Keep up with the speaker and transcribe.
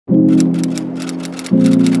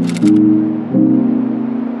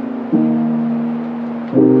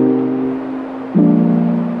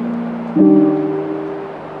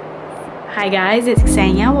Hi guys, it's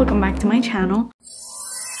Ksenia. Welcome back to my channel.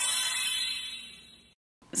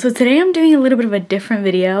 So today I'm doing a little bit of a different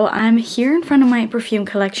video. I'm here in front of my perfume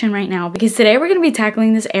collection right now because today we're going to be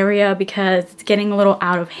tackling this area because it's getting a little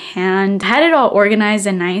out of hand. I had it all organized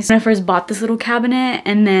and nice when I first bought this little cabinet,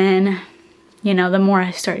 and then, you know, the more I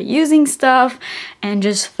started using stuff and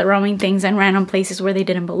just throwing things in random places where they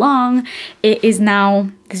didn't belong, it is now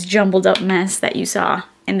this jumbled up mess that you saw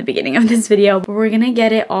in the beginning of this video. But we're gonna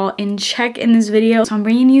get it all in check in this video. So I'm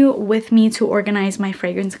bringing you with me to organize my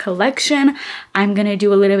fragrance collection. I'm gonna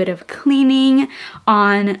do a little bit of cleaning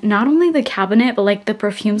on not only the cabinet but like the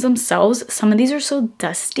perfumes themselves. Some of these are so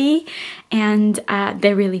dusty and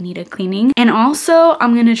they really need a cleaning. And also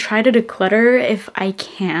I'm gonna try to declutter if I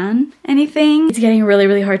can anything. It's getting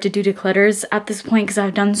really hard to do declutters at this point because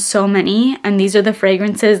I've done so many, and these are the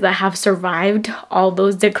fragrances that have survived all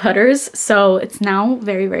those declutters. So it's now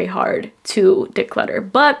very hard to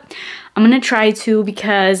declutter, but I'm gonna try to,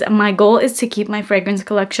 because my goal is to keep my fragrance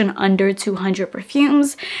collection under 200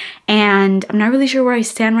 perfumes, and I'm not really sure where I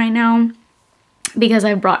stand right now because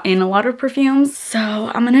I brought in a lot of perfumes. So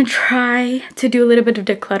I'm gonna try to do a little bit of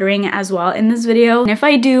decluttering as well in this video. And if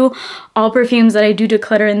I do, all perfumes that I do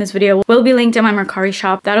declutter in this video will be linked in my Mercari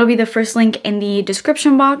shop. That'll be the first link in the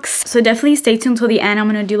description box. So definitely stay tuned till the end. I'm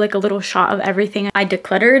gonna do like a little shot of everything I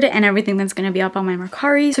decluttered and everything that's gonna be up on my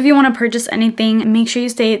Mercari. So if you wanna purchase anything, make sure you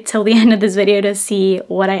stay till the end of this video to see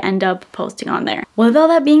what I end up posting on there. With all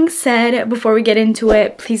that being said, before we get into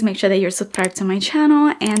it, please make sure that you're subscribed to my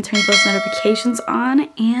channel and turn post notifications on,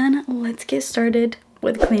 and let's get started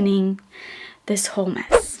with cleaning this whole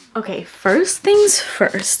mess. Okay, first things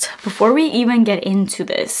first, before we even get into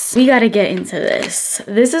this, we gotta get into this.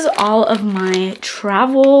 This is all of my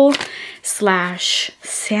travel slash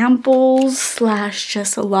samples slash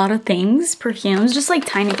just a lot of things, perfumes, just like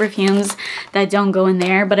tiny perfumes that don't go in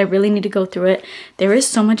there, but I really need to go through it. There is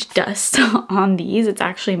so much dust on these, it's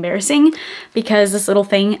actually embarrassing because this little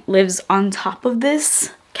thing lives on top of this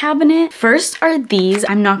cabinet. First are these.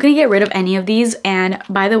 I'm not gonna get rid of any of these, and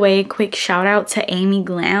by the way, quick shout out to Amy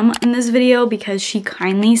Glam in this video because she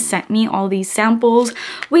kindly sent me all these samples.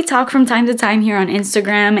 We talk from time to time here on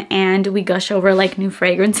Instagram and we gush over like new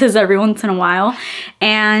fragrances every once in a while,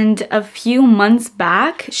 and a few months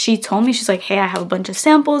back she told me, she's like, hey, I have a bunch of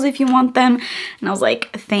samples if you want them, and I was like,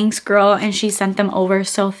 thanks girl, and she sent them over.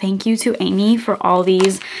 So thank you to Amy for all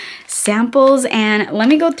these samples, and let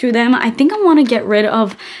me go through them. I think I want to get rid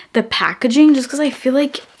of the packaging just because I feel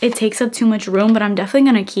like it takes up too much room, but I'm definitely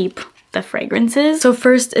gonna keep the fragrances. So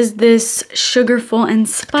first is this Sugarful and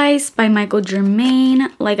Spice by Michael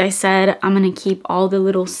Germain. Like I said, I'm gonna keep all the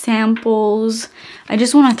little samples. I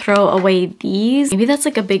just want to throw away these. Maybe that's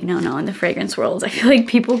like a big no-no in the fragrance world. I feel like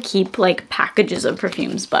people keep like packages of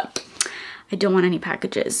perfumes, but I don't want any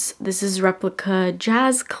packages. This is Replica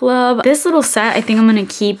Jazz Club. This little set I think I'm gonna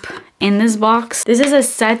keep in this box. This is a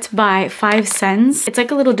set by 5 cents. It's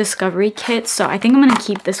like a little discovery kit, so I think I'm gonna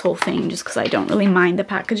keep this whole thing just because I don't really mind the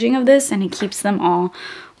packaging of this, and it keeps them all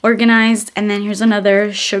organized. And then here's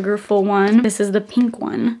another Sugarful one. This is the pink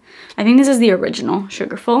one. I think this is the original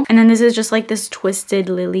Sugarful. And then this is just like this Twisted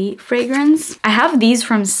Lily fragrance. I have these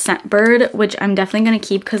from Scentbird, which I'm definitely gonna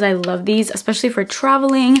keep because I love these, especially for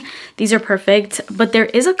traveling. These are perfect, but there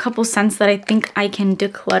is a couple scents that I think I can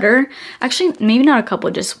declutter. Actually, maybe not a couple,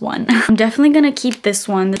 just one. I'm definitely gonna keep this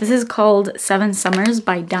one. This is called 7 Summers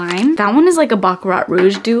by Dime. That one is like a Baccarat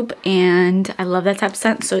Rouge dupe, and I love that type of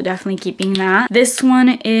scent, so definitely keeping that. This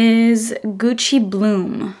one is Gucci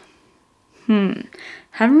Bloom.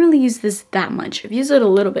 Haven't really used this that much. I've used it a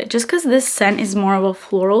little bit just because this scent is more of a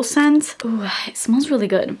floral scent. Ooh, it smells really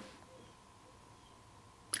good.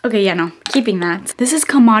 Okay, yeah, no, keeping that. This is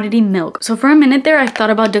Commodity Milk. So for a minute there, I thought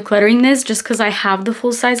about decluttering this just because I have the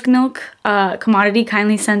full-size milk. Commodity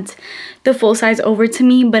kindly sent the full size over to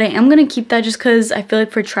me, but I am gonna keep that just because I feel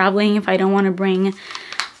like for traveling, if I don't want to bring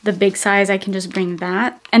the big size, I can just bring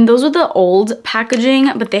that. And those are the old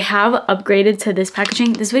packaging, but they have upgraded to this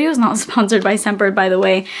packaging. This video is not sponsored by Scentbird, by the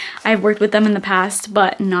way. I've worked with them in the past,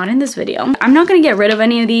 but not in this video. I'm not gonna get rid of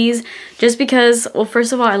any of these just because, well,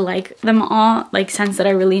 first of all, I like them all, like scents that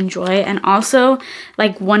I really enjoy. And also,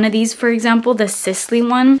 like one of these, for example, the Sisley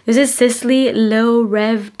one. This is Sisley Low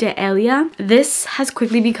Rev d'Elia. This has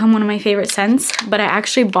quickly become one of my favorite scents, but I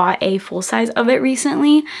actually bought a full size of it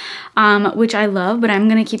recently, which I love, but I'm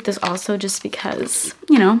gonna keep this also just because,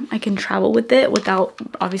 you know, I can travel with it without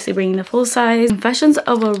obviously bringing the full size. Confessions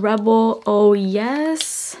of a Rebel. Oh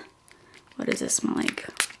yes. What does this smell like?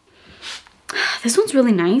 This one's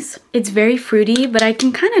really nice. It's very fruity, but I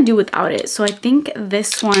can kind of do without it. So I think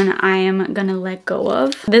this one I am gonna let go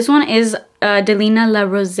of. This one is Delina La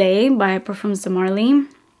Rosée by Perfume de Marly.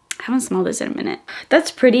 I haven't smelled this in a minute.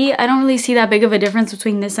 That's pretty. I don't really see that big of a difference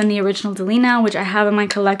between this and the original Delina, which I have in my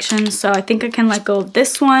collection. So I think I can let go of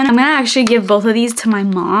this one. I'm gonna actually give both of these to my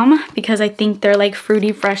mom because I think they're like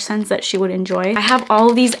fruity, fresh scents that she would enjoy. I have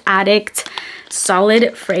all these Addict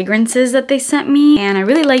solid fragrances that they sent me, and I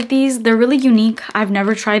really like these. They're really unique. I've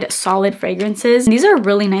never tried solid fragrances. These are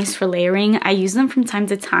really nice for layering. I use them from time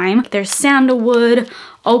to time. There's sandalwood,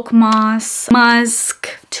 oak moss, musk,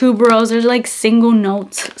 tuberose. There's like single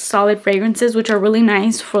note solid fragrances which are really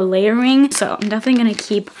nice for layering, so I'm definitely gonna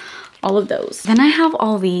keep all of those. Then I have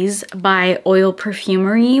all these by Oil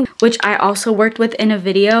Perfumery, which I also worked with in a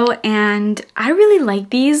video, and I really like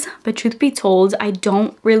these, but truth be told, I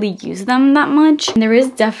don't really use them that much. And there is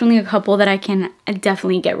definitely a couple that I can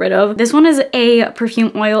definitely get rid of. This one is a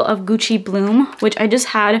perfume oil of Gucci Bloom, which I just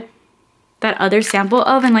had that other sample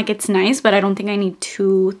of, and like it's nice, but I don't think I need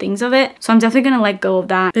 2 things of it, so I'm definitely gonna let go of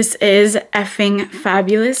that. This is Effing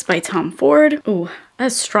Fabulous by Tom Ford. Ooh,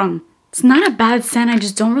 that's strong. It's not a bad scent, I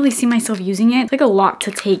just don't really see myself using it. It's like a lot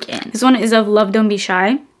to take in. This one is of Love Don't Be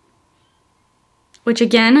Shy, which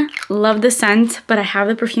again, love the scent, but I have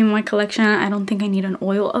the perfume in my collection. I don't think I need an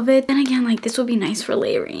oil of it. And again, like this would be nice for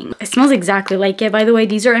layering. It smells exactly like it. By the way,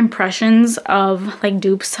 these are impressions of like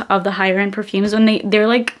dupes of the higher end perfumes when they're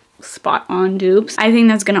like spot on dupes. I think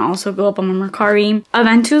that's gonna also go up on my Mercari.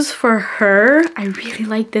 Aventus for Her. I really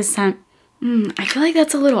like this scent. I feel like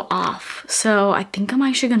that's a little off, so I think I'm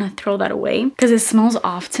actually gonna throw that away because it smells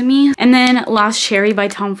off to me. And then Lost Cherry by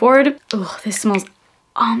Tom Ford. Oh, this smells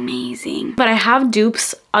amazing. But I have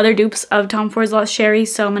dupes, other dupes of Tom Ford's Lost Cherry,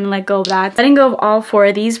 so I'm gonna let go of that. Letting go of all 4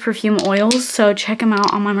 of these perfume oils, so check them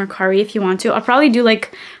out on my Mercari if you want to. I'll probably do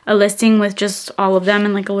like a listing with just all of them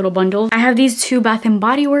in like a little bundle. I have these 2 Bath &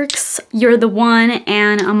 Body Works, You're the One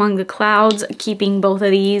and Among the Clouds. Keeping both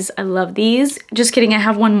of these. I love these. Just kidding, I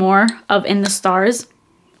have one more of In the Stars,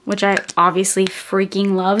 which I obviously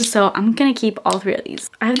freaking love, so I'm gonna keep all 3 of these.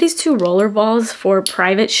 I have these 2 roller balls for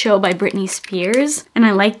Private Show by Britney Spears, and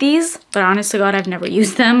I like these, but honest to God, I've never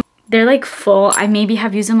used them. They're like full. I maybe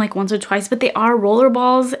have used them like once or twice, but they are roller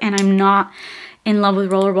balls, and I'm not in love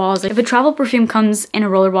with roller balls. If a travel perfume comes in a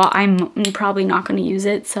roller ball, I'm probably not gonna use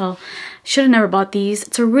it, so should have never bought these.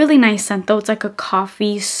 It's a really nice scent though. It's like a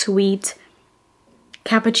coffee, sweet,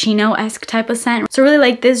 cappuccino-esque type of scent. So I really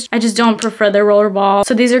like this. I just don't prefer the roller ball.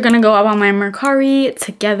 So these are gonna go up on my Mercari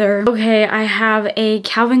together. Okay, I have a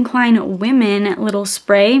Calvin Klein Women little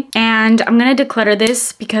spray, and I'm gonna declutter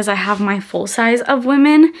this because I have my full size of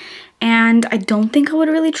Women, and I don't think I would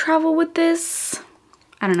really travel with this.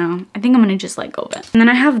 I don't know. I think I'm gonna just let go of it. And then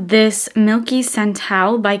I have this Milky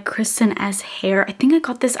Santal by Kristen S. Hair. I think I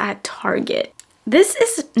got this at Target. This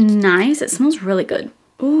is nice. It smells really good.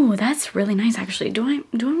 Ooh, that's really nice actually. Do I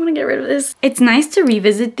want to get rid of this? It's nice to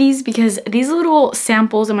revisit these because these little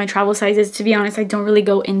samples of my travel sizes, to be honest, I don't really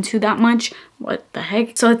go into that much. What the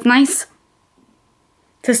heck? So it's nice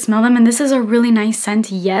to smell them, and this is a really nice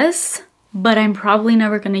scent, yes, but I'm probably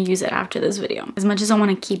never gonna use it after this video. As much as I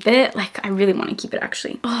want to keep it, like I really want to keep it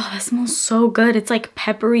actually. Oh, that smells so good. It's like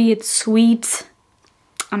peppery, it's sweet.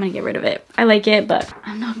 I'm gonna get rid of it. I like it, but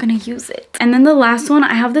I'm not gonna use it. And then the last one,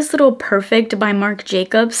 I have this little Perfect by Marc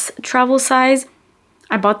Jacobs travel size.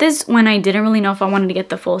 I bought this when I didn't really know if I wanted to get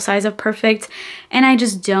the full size of Perfect, and I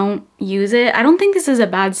just don't use it. I don't think this is a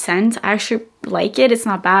bad scent. I actually like it. It's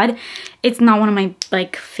not bad. It's not one of my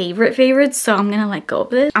like favorites, so I'm gonna let go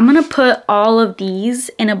of it. I'm gonna put all of these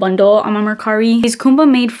in a bundle on my Mercari. These Kumba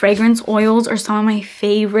Made fragrance oils are some of my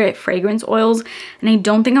favorite fragrance oils, and I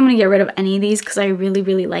don't think I'm gonna get rid of any of these because I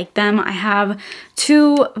really like them. I have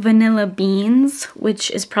 2 Vanilla Beans,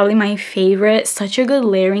 which is probably my favorite. Such a good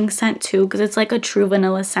layering scent too, because it's like a true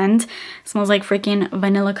vanilla scent. It smells like freaking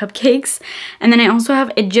vanilla cupcakes. And then I also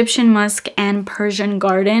have Egyptian Musk and Persian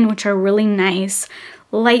Garden, which are really nice.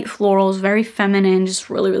 Light florals, very feminine, just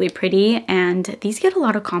really pretty. And these get a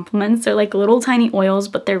lot of compliments. They're like little tiny oils,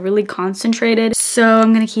 but they're really concentrated. So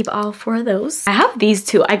I'm gonna keep all 4 of those. I have these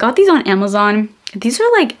 2. I got these on Amazon. These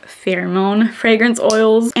are like pheromone fragrance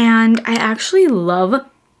oils, and I actually love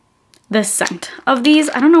the scent of these.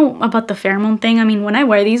 I don't know about the pheromone thing. I mean, when I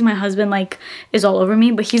wear these, my husband like is all over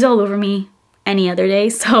me, but he's all over me any other day.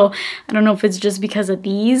 So I don't know if it's just because of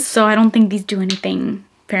these. So I don't think these do anything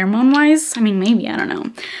pheromone wise. I mean, maybe, I don't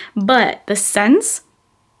know. But the scents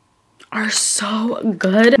are so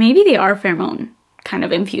good. Maybe they are pheromone kind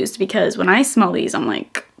of infused, because when I smell these, I'm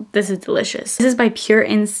like, this is delicious. This is by Pure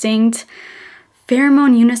Instinct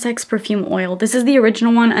Pheromone Unisex Perfume Oil. This is the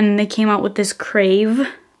original one, and they came out with this Crave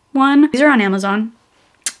one. These are on Amazon.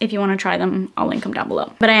 If you want to try them, I'll link them down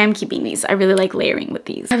below. But I am keeping these. I really like layering with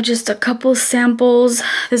these. I have just a couple samples.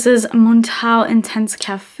 This is Montal Intense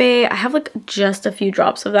Cafe. I have like just a few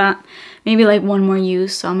drops of that. Maybe like one more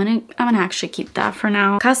use, so I'm gonna actually keep that for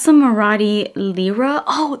now. Casa Murati Lira.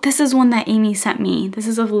 Oh, this is one that Amy sent me. This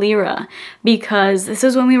is of Lira, because this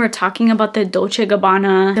is when we were talking about the Dolce &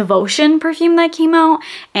 Gabbana Devotion perfume that came out,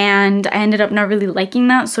 and I ended up not really liking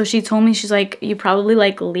that. So she told me, she's like, you probably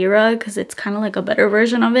like Lira because it's kind of like a better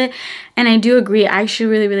version of it. And I do agree. I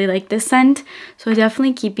actually really like this scent, so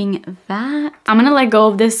definitely keeping that. I'm gonna let go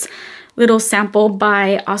of this little sample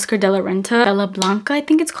by Oscar de la Renta, Bella Blanca, I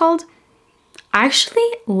think it's called. I actually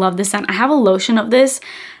love this scent. I have a lotion of this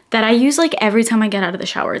that I use like every time I get out of the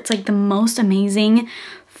shower. It's like the most amazing,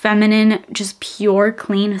 feminine, just pure,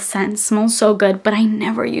 clean scent. It smells so good, but I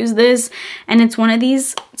never use this. And it's one of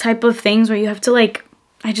these type of things where you have to like,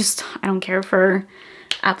 I don't care for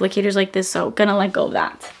applicators like this, so gonna let go of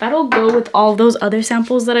that. That'll go with all those other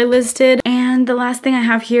samples that I listed. And the last thing I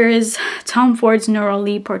have here is Tom Ford's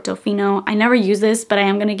Neroli Portofino. I never use this, but I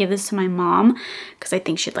am gonna give this to my mom because I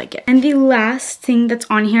think she'd like it. And the last thing that's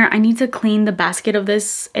on here, I need to clean the basket of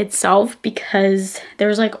this itself because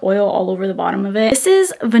there's like oil all over the bottom of it. This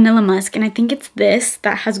is Vanilla Musk, and I think it's this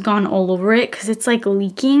that has gone all over it because it's like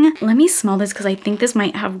leaking. Let me smell this because I think this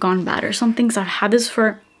might have gone bad or something. So I've had this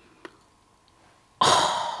for...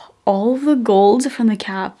 Oh, all the gold from the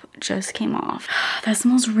cap just came off. That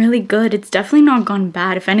smells really good. It's definitely not gone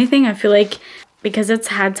bad. If anything, I feel like because it's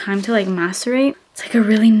had time to like macerate, it's like a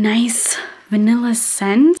really nice vanilla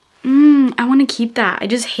scent. I want to keep that. I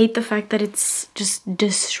just hate the fact that it's just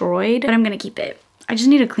destroyed, but I'm gonna keep it. I just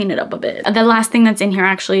need to clean it up a bit. The last thing that's in here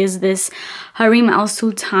actually is this Harim Al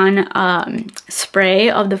Sultan spray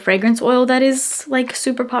of the fragrance oil that is like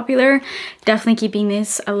super popular. Definitely keeping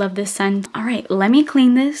this. I love this scent. All right, let me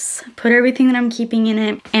clean this, put everything that I'm keeping in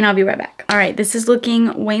it, and I'll be right back. All right, this is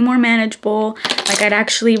looking way more manageable. Like I'd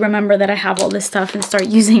actually remember that I have all this stuff and start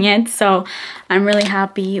using it. So I'm really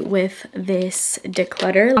happy with this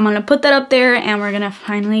declutter. I'm gonna put that up there and we're gonna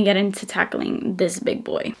finally get into tackling this big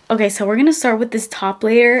boy. Okay, so we're gonna start with this top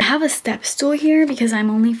layer. I have a step stool here because I'm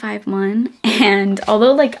only 5'1", and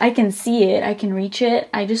although like I can see it, I can reach it,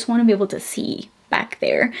 I just want to be able to see back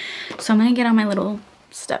there. So I'm gonna get on my little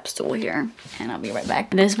step stool here and I'll be right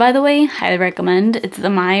back. This, by the way, highly recommend. It's the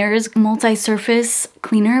Myers multi-surface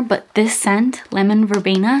cleaner, but this scent, lemon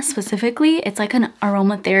verbena specifically, it's like an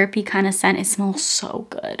aromatherapy kind of scent. It smells so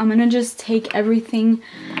good. I'm gonna just take everything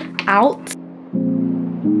out.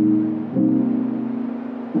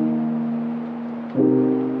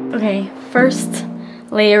 Okay, first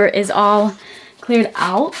layer is all cleared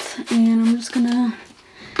out and I'm just gonna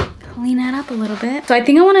clean that up a little bit. So I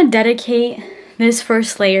think I want to dedicate this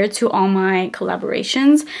first layer to all my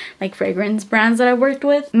collaborations, like fragrance brands that I've worked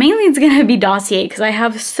with. Mainly it's gonna be Dossier because I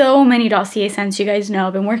have so many Dossier scents. You guys know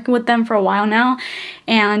I've been working with them for a while now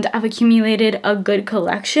and I've accumulated a good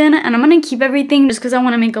collection, and I'm gonna keep everything just because I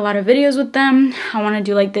want to make a lot of videos with them. I want to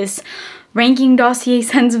do like this ranking Dossier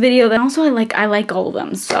scents video. Then also I like all of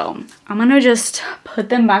them, so I'm gonna just put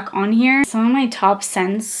them back on here. Some of my top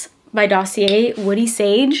scents by Dossier: Woody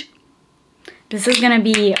Sage. This is gonna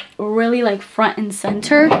be really like front and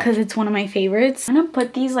center because it's one of my favorites. I'm gonna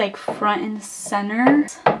put these like front and center.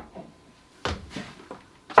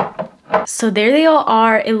 So there they all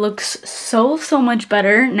are. It looks so much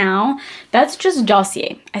better now. That's just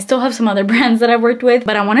Dossier. I still have some other brands that I've worked with,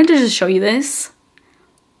 but I wanted to just show you this.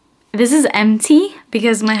 This is empty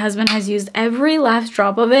because my husband has used every last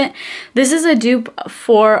drop of it. This is a dupe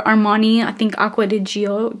for Armani, I think Acqua di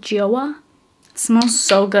Gioia. It smells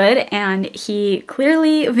so good and he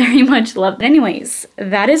clearly very much loved it. Anyways,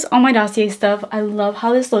 that is all my Dossier stuff. I love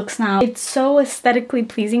how this looks now. It's so aesthetically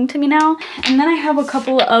pleasing to me now. And then I have a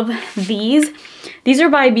couple of these. These are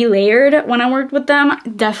by Be Layered when I worked with them.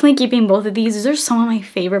 Definitely keeping both of these. These are some of my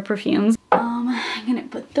favorite perfumes. I'm gonna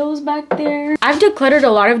put those back there. I've decluttered a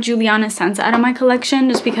lot of Giuliana scents out of my collection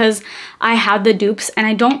just because I have the dupes and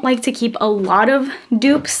I don't like to keep a lot of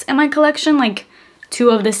dupes in my collection, like 2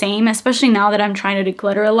 of the same, especially now that I'm trying to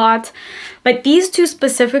declutter a lot. But these 2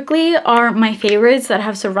 specifically are my favorites that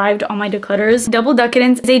have survived all my declutters. Double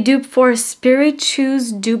Decadence is a dupe for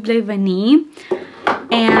Spiritueuse Double Vanille.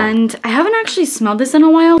 And I haven't actually smelled this in a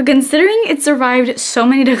while, but considering it survived so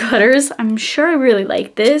many declutters, I'm sure I really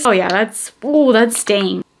like this. Oh yeah, that's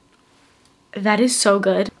staying. That is so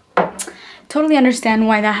good. totally understand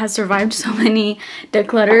why that has survived so many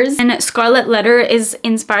declutters. And Scarlet Letter is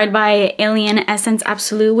inspired by Alien Essence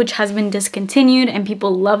Absolute, which has been discontinued, and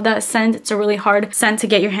people love that scent. It's a really hard scent to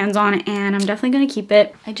get your hands on, and I'm definitely gonna keep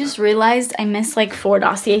it. I just realized I missed like 4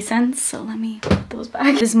 Dossier scents, so let me put those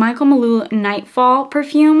back. This Michael Malou Nightfall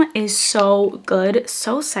perfume is so good,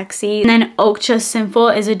 so sexy. And then Okja Sinful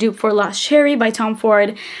is a dupe for Lost Cherry by Tom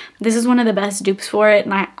Ford. This is one of the best dupes for it,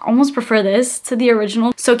 and I almost prefer this to the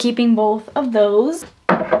original, so keeping both of those.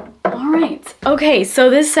 Alright, okay,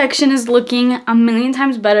 so this section is looking a million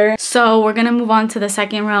times better, so we're gonna move on to the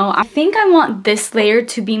second row. I think I want this layer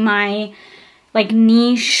to be my like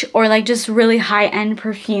niche or like just really high-end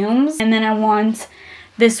perfumes, and then I want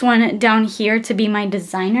this one down here to be my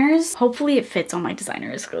designers. Hopefully it fits on my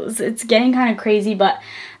designers because it's getting kind of crazy, but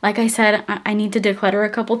like I said, I need to declutter a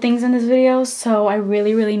couple things in this video, so I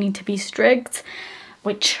really need to be strict,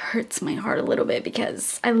 which hurts my heart a little bit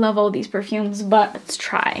because I love all these perfumes, but let's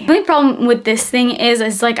try. The only problem with this thing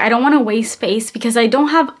is like I don't want to waste space because I don't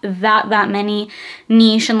have that many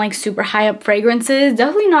niche and like super high up fragrances.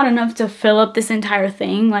 Definitely not enough to fill up this entire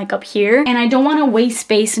thing like up here, and I don't want to waste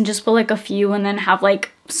space and just put like a few and then have like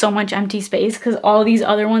so much empty space because all these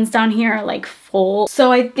other ones down here are like full.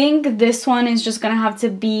 So I think this one is just gonna have to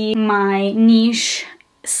be my niche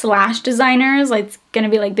slash designers. Like it's gonna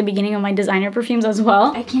be like the beginning of my designer perfumes as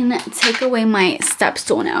well. I can take away my step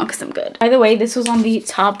stool now because I'm good. By the way, this was on the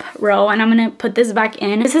top row and I'm gonna put this back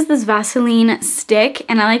in. This is this Vaseline stick,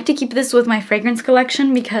 and I like to keep this with my fragrance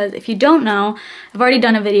collection because if you don't know, I've already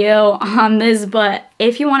done a video on this, but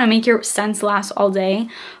if you want to make your scents last all day,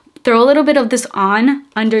 throw a little bit of this on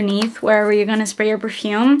underneath wherever you're gonna spray your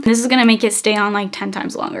perfume. This is gonna make it stay on like 10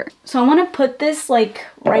 times longer. So I wanna put this like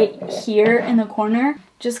right here in the corner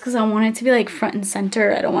just because I want it to be like front and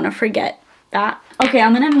center. I don't wanna forget that. Okay,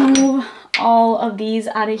 I'm gonna move all of these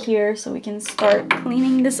out of here so we can start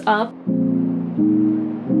cleaning this up.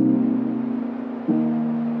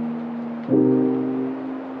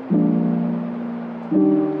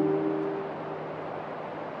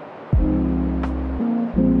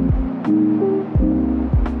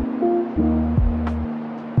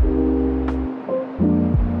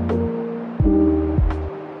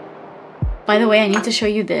 By the way, I need to show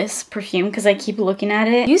you this perfume because I keep looking at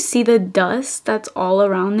it. You see the dust that's all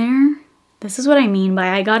around there? This is what I mean by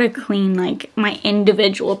I gotta clean like my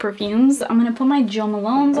individual perfumes. I'm gonna put my Jo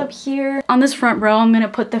Malone's up here. On this front row, I'm gonna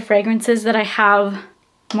put the fragrances that I have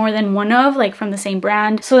more than one of, like from the same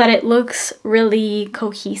brand, so that it looks really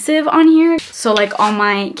cohesive on here. So like all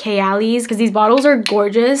my Kayali's, because these bottles are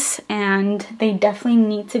gorgeous and they definitely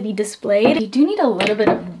need to be displayed. They do need a little bit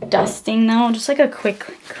of dusting though, just like a quick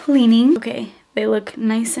cleaning. Okay, they look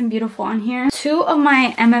nice and beautiful on here. 2 of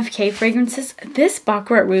my MFK fragrances. This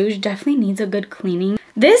Baccarat Rouge definitely needs a good cleaning.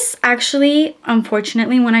 This actually,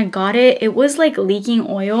 unfortunately, when I got it, it was like leaking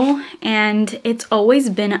oil, and it's always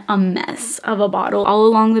been a mess of a bottle all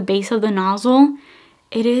along the base of the nozzle.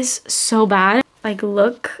 It is so bad. Like,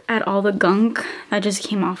 look at all the gunk that just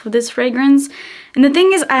came off of this fragrance. And the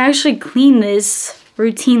thing is, I actually clean this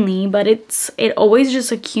routinely, but it always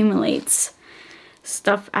just accumulates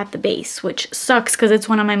stuff at the base, which sucks because it's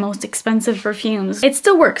one of my most expensive perfumes. It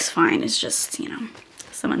still works fine. It's just, you know,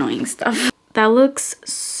 some annoying stuff. That looks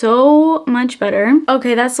so much better.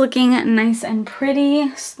 Okay, that's looking nice and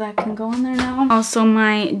pretty, so that can go on there now. Also,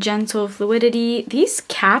 my Gentle Fluidity. These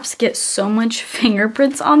caps get so much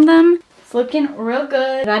fingerprints on them. It's looking real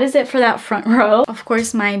good. That is it for that front row. Of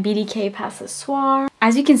course, my BDK Passoir.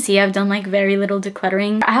 As you can see, I've done like very little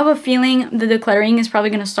decluttering. I have a feeling the decluttering is probably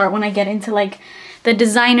gonna start when I get into like the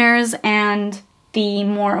designers and the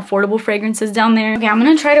more affordable fragrances down there. Okay, I'm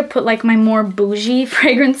gonna try to put like my more bougie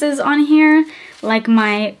fragrances on here, like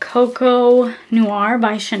my Coco Noir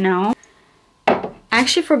by Chanel. I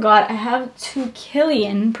actually forgot I have 2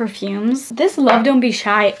 Kilian perfumes. This Love Don't Be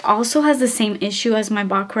Shy also has the same issue as my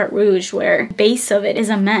Baccarat Rouge, where the base of it is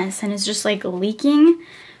a mess and it's just like leaking.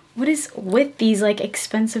 What is with these like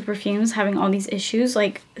expensive perfumes having all these issues?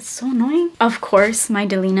 Like, it's so annoying. Of course, my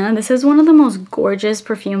Delina. This is one of the most gorgeous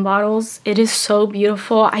perfume bottles. It is so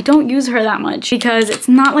beautiful. I don't use her that much because it's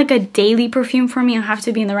not like a daily perfume for me. I have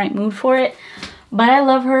to be in the right mood for it. But I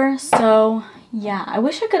love her, so yeah. I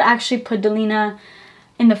wish I could actually put Delina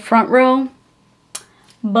in the front row,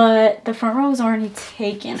 but the front row is already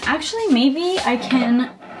taken. Actually, maybe I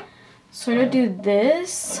can sort of do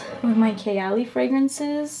this with my Kayali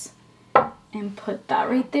fragrances and put that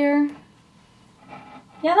right there.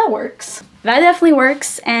 Yeah, that works. That definitely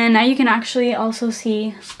works. And now you can actually also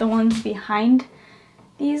see the ones behind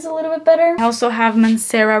these a little bit better. I also have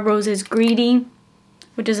Mancera Roses Greedy.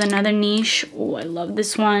 which is another niche. Oh, I love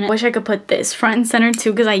this one. I wish I could put this front and center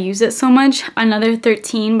too because I use it so much. Another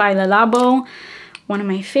 13 by Le Labo, one of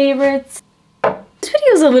my favorites. This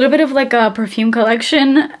video is a little bit of like a perfume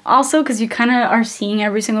collection also because you kind of are seeing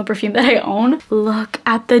every single perfume that I own. Look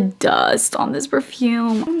at the dust on this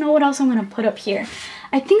perfume. I don't know what else I'm gonna put up here.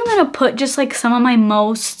 I think I'm gonna put just like some of my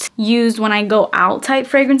most used when I go out type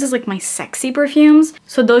fragrances, like my sexy perfumes.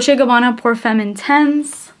 So Dolce & Gabbana Perfume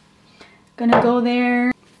Intense, gonna go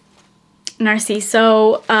there.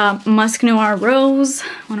 Narciso Musk Noir Rose,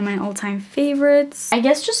 one of my all-time favorites. I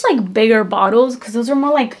guess just like bigger bottles because those are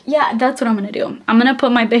more like, yeah, that's what I'm gonna do. I'm gonna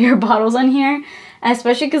put my bigger bottles on here,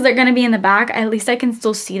 especially because they're gonna be in the back. At least I can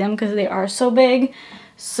still see them because they are so big.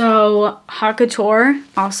 So Haute Couture,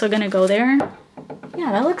 also gonna go there.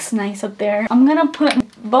 Yeah, that looks nice up there. I'm gonna put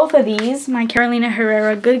both of these, my Carolina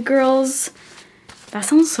Herrera Good Girls. That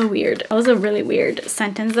sounds so weird. That was a really weird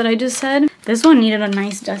sentence that I just said. This one needed a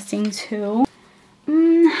nice dusting too.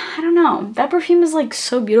 I don't know. That perfume is like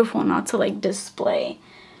so beautiful not to like display.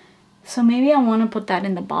 So maybe I want to put that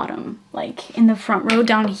in the bottom, like in the front row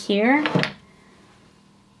down here.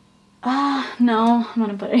 No, I'm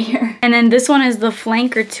gonna put it here. And then this one is the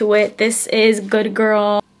flanker to it. This is Good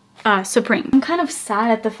Girl Supreme. I'm kind of sad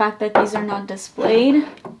at the fact that these are not displayed.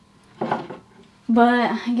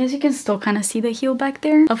 But I guess you can still kind of see the heel back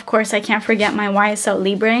there. Of course, I can't forget my YSL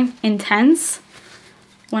Libre Intense.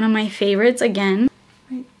 One of my favorites again.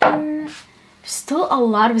 Right there. There's still a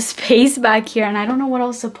lot of space back here and I don't know what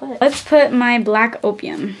else to put. Let's put my Black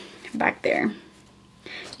Opium back there.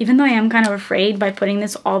 Even though I am kind of afraid by putting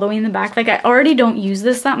this all the way in the back. Like I already don't use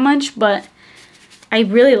this that much, but I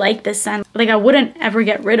really like this scent. Like I wouldn't ever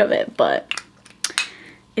get rid of it, but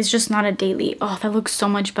it's just not a daily. Oh, that looks so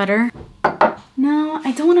much better. No,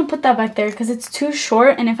 I don't want to put that back there because it's too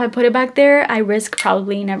short, and if I put it back there, I risk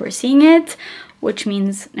probably never seeing it, which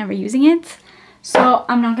means never using it. So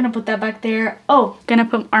I'm not going to put that back there. Oh, gonna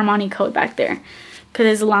put Armani Code back there because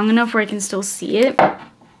it's long enough where I can still see it.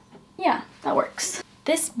 Yeah, that works.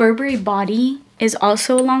 This Burberry Body is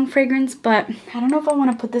also a long fragrance, but I don't know if I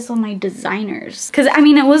want to put this on my designers because I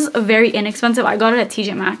mean it was very inexpensive. I got it at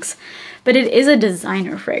TJ Maxx, but it is a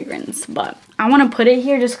designer fragrance. But I want to put it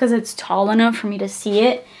here just because it's tall enough for me to see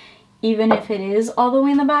it, even if it is all the way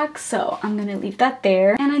in the back. So I'm gonna leave that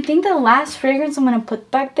there. And I think the last fragrance I'm gonna put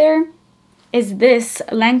back there is this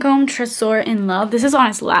Lancome Trésor in Love. This is on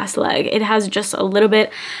its last leg. It has just a little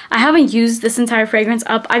bit. I haven't used this entire fragrance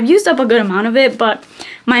up. I've used up a good amount of it, but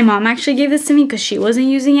my mom actually gave this to me because she wasn't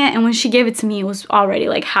using it, and when she gave it to me it was already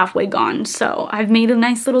like halfway gone. So I've made a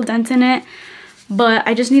nice little dent in it, but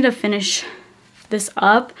I just need to finish this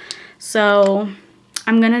up. So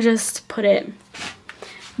I'm gonna just put it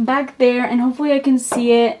back there and hopefully I can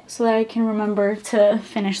see it so that I can remember to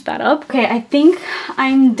finish that up. Okay, I think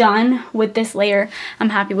I'm done with this layer. I'm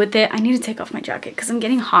happy with it. I need to take off my jacket because I'm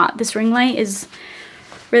getting hot. This ring light is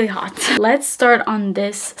really hot. Let's start on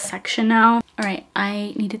this section now. All right,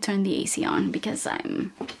 I need to turn the AC on because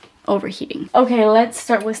I'm overheating. Okay, let's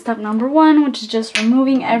start with step number 1, which is just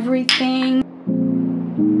removing everything.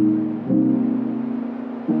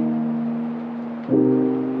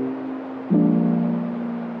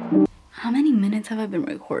 How many minutes have I been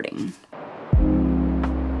recording?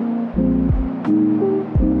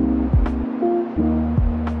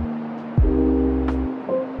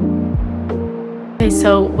 Okay,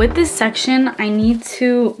 so with this section, I need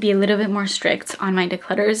to be a little bit more strict on my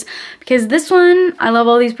declutters because this one, I love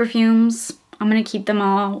all these perfumes. I'm gonna keep them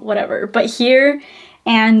all, whatever. But here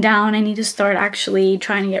and down, I need to start actually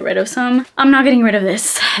trying to get rid of some. I'm not getting rid of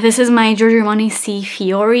this. This is my Giorgio Armani C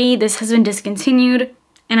Fiori. This has been discontinued.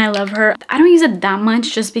 And I love her. I don't use it that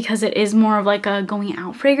much just because it is more of like a going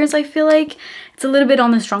out fragrance, I feel like. It's a little bit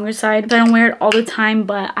on the stronger side. I don't wear it all the time,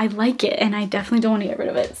 but I like it and I definitely don't want to get rid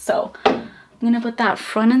of it. So I'm gonna put that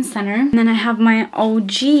front and center. And then I have my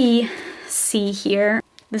OG C here.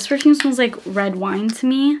 This perfume smells like red wine to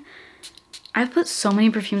me. I've put so many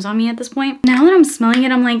perfumes on me at this point. Now that I'm smelling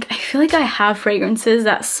it, I'm like, I feel like I have fragrances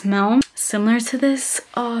that smell similar to this.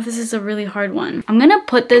 Oh, this is a really hard one. I'm gonna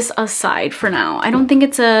put this aside for now. I don't think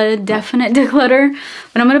it's a definite declutter,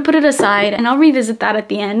 but I'm gonna put it aside and I'll revisit that at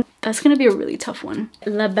the end. That's gonna be a really tough one.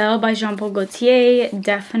 La Belle by Jean Paul Gaultier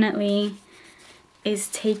definitely is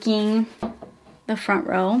taking the front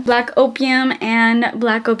row. Black Opium and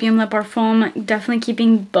Black Opium Le Parfum, definitely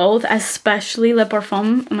keeping both, especially Le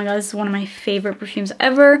Parfum. Oh my god, this is one of my favorite perfumes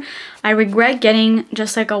ever. I regret getting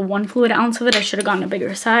just like a 1 fluid ounce of it. I should have gotten a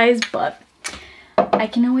bigger size, but I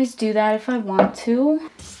can always do that if I want to.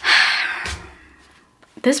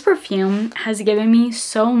 This perfume has given me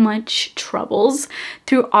so much troubles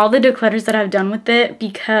through all the declutters that I've done with it,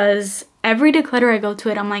 because every declutter I go to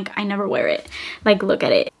it, I'm like, I never wear it. Like, look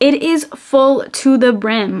at it. It is full to the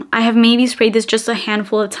brim. I have maybe sprayed this just a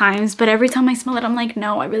handful of times, but every time I smell it, I'm like,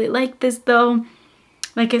 no, I really like this though.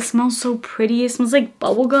 Like, it smells so pretty. It smells like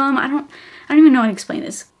bubblegum. I don't even know how to explain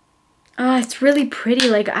this. It's really pretty.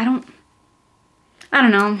 Like, I don't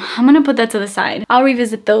know. I'm gonna put that to the side. I'll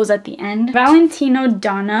revisit those at the end. Valentino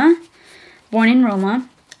Donna, Born in Roma.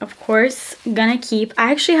 Of course, gonna keep.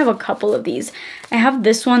 I actually have a couple of these. I have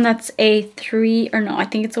this one that's a 3, or no, I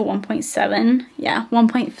think it's a 1.7. Yeah,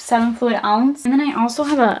 1.7 fluid ounce. And then I also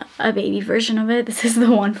have a baby version of it. This is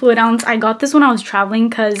the 1 fluid ounce. I got this when I was traveling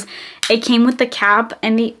because it came with the cap,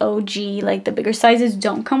 and the OG, like the bigger sizes,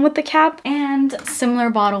 don't come with the cap. And similar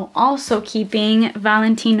bottle, also keeping,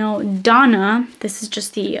 Valentino Donna. This is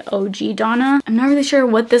just the OG Donna. I'm not really sure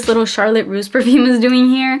what this little Charlotte Russe perfume is doing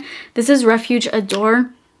here. This is Refuge Adore.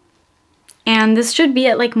 And this should be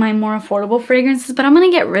at like my more affordable fragrances, but I'm gonna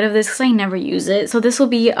get rid of this because I never use it. So this will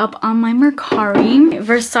be up on my Mercari.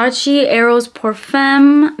 Versace Eros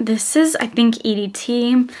Parfum. This is, I think,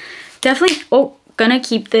 EDT. Definitely, oh, gonna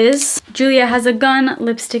keep this. Julia Has a Gun,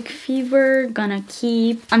 Lipstick Fever, gonna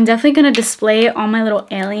keep. I'm definitely gonna display all my little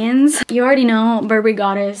aliens. You already know, Burberry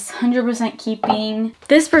Goddess, 100% keeping.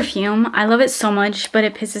 This perfume, I love it so much, but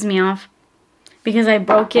it pisses me off because I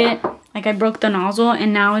broke it. Like, I broke the nozzle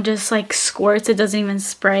and now it just like squirts. It doesn't even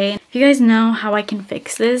spray. If you guys know how I can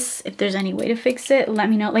fix this, if there's any way to fix it, let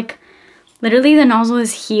me know. Like, literally the nozzle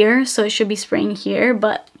is here, so it should be spraying here,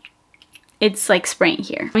 but it's like spraying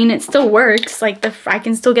here. I mean, it still works. Like, I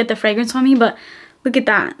can still get the fragrance on me, but look at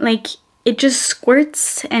that. Like, it just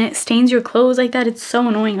squirts and it stains your clothes like that. It's so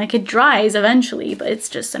annoying. Like, it dries eventually, but it's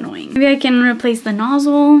just annoying. Maybe I can replace the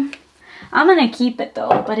nozzle. I'm gonna keep it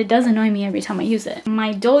though, but it does annoy me every time I use it.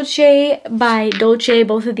 My Dolce by Dolce,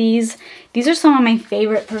 both of these are some of my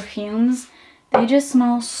favorite perfumes. They just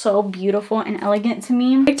smell so beautiful and elegant to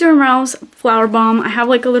me. Viktor & Rolf's Flower Bomb. I have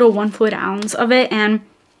like a little 1 fluid ounce of it, and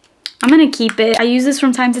I'm gonna keep it. I use this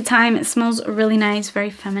from time to time. It smells really nice,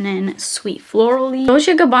 very feminine, sweet, florally.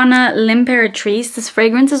 Dolce & Gabbana L'Imperatrice. This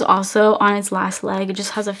fragrance is also on its last leg. It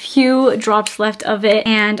just has a few drops left of it,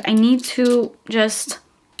 and I need to just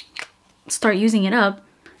start using it up.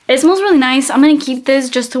 It smells really nice. I'm gonna keep this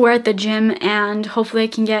just to wear at the gym, and hopefully I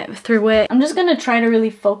can get through it. I'm just gonna try to really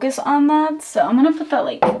focus on that, so I'm gonna put that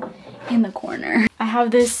like in the corner. I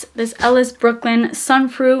have this Ellis Brooklyn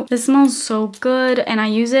Sunfruit. This smells so good, and I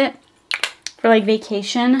use it for like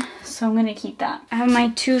vacation, so I'm gonna keep that. I have my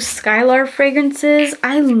 2 Skylar fragrances.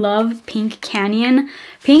 I love Pink Canyon.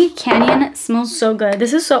 Pink Canyon smells so good.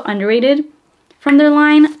 This is so underrated from their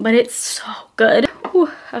line, but it's so good. Whew,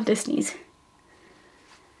 I have to sneeze.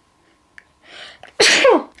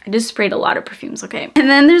 I just sprayed a lot of perfumes, okay? And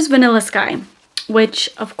then there's Vanilla Sky, which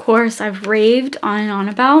of course I've raved on and on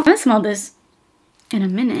about. I'm gonna smell this in a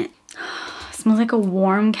minute. It smells like a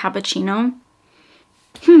warm cappuccino.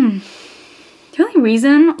 The only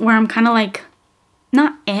reason where I'm kind of like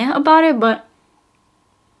not about it, but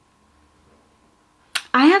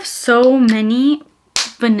I have so many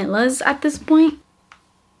vanillas at this point.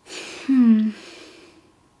 Oh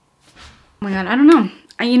my god, I don't know.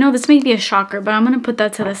 You know, this may be a shocker, but I'm gonna put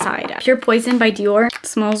that to the side. Pure Poison by Dior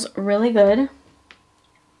smells really good.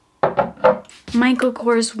 Michael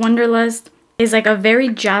Kors Wanderlust is like a very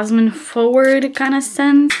jasmine forward kind of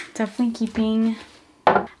scent. Definitely keeping.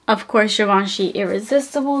 Of course, Givenchy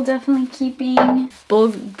Irresistible, definitely keeping.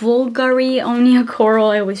 Bulgari Omnia Coral,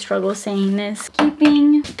 I always struggle saying this.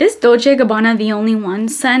 Keeping. This Dolce & Gabbana The Only One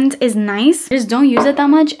scent is nice. I just don't use it that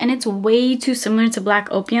much, and it's way too similar to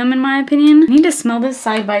Black Opium in my opinion. I need to smell this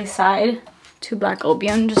side by side to Black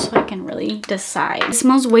Opium just so I can really decide. It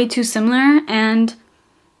smells way too similar, and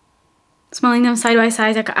smelling them side by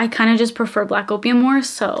side, I kind of just prefer Black Opium more,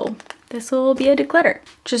 so this will be a declutter.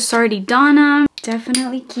 Jusardi Donna.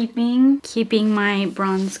 Definitely keeping my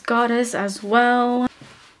Bronze Goddess as well.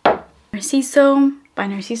 Narciso by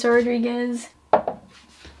Narciso Rodriguez.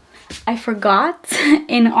 I forgot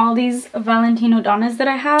in all these Valentino Donnas that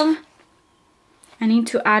I have, I need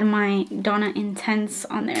to add my Donna Intense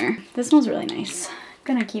on there. This smells really nice. I'm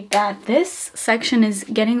gonna keep that. This section is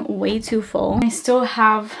getting way too full. I still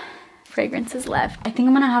have fragrances left. I think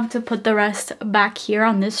I'm gonna have to put the rest back here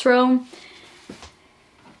on this row,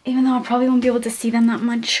 even though I probably won't be able to see them that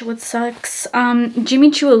much, which sucks. Jimmy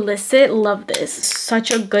Choo Illicit, love this. Such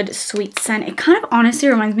a good sweet scent. It kind of honestly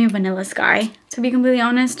reminds me of Vanilla Sky, to be completely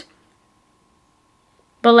honest.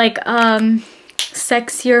 But like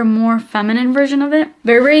sexier, more feminine version of it.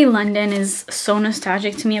 Burberry London is so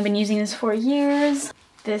nostalgic to me. I've been using this for years.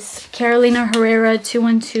 this Carolina Herrera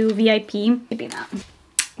 212 VIP. Maybe not.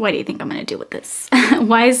 What do you think I'm gonna do with this?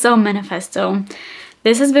 YSL Manifesto.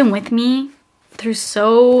 This has been with me through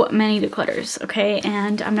so many declutters, okay?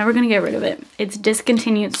 And I'm never gonna get rid of it. It's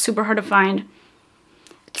discontinued, super hard to find.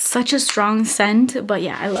 It's such a strong scent, but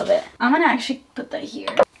yeah, I love it. I'm gonna actually put that here.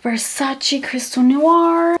 Versace Crystal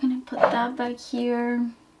Noir. I'm gonna put that back here.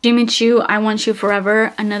 Jimmy Choo, I Want You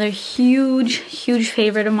Forever. Another huge, huge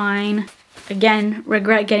favorite of mine. Again,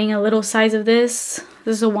 regret getting a little size of this.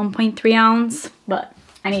 This is a 1.3 ounce, but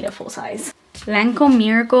I need a full size. Lancome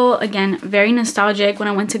Miracle, again, very nostalgic. When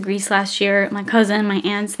I went to Greece last year, my cousin, my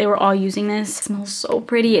aunts, they were all using this. It smells so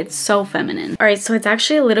pretty. It's so feminine. All right, so it's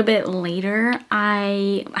actually a little bit later.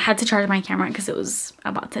 I had to charge my camera because it was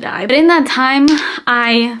about to die. But in that time,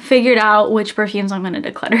 I figured out which perfumes I'm going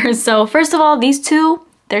to declutter. So first of all, these two,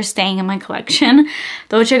 they're staying in my collection.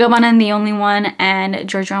 Dolce & Gabbana, The Only One, and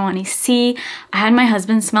Giorgio Armani C. I had my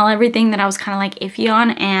husband smell everything that I was kind of like iffy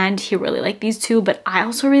on, and he really liked these two, but I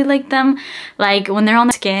also really like them. Like when they're on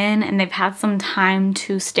the skin and they've had some time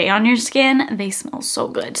to stay on your skin, they smell so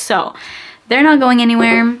good. So they're not going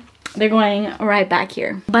anywhere. They're going right back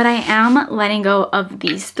here. But I am letting go of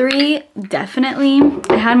these three, definitely.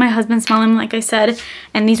 I had my husband smell them, like I said,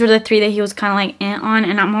 and these were the three that he was kind of like on,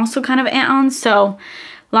 and I'm also kind of on, so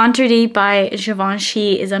L'Interdit by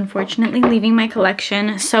Givenchy is unfortunately leaving my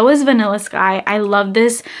collection. So is Vanilla Sky. I love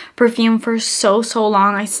this perfume for so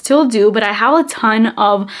long. I still do, but I have a ton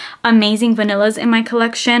of amazing vanillas in my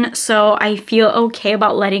collection. So I feel okay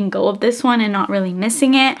about letting go of this one and not really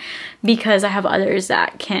missing it because I have others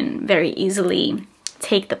that can very easily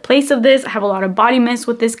take the place of this. I have a lot of body mist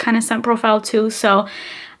with this kind of scent profile too. So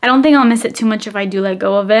I don't think I'll miss it too much if I do let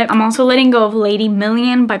go of it. I'm also letting go of Lady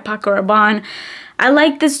Million by Paco Rabanne. I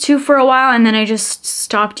liked this too for a while, and then I just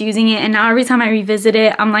stopped using it, and now every time I revisit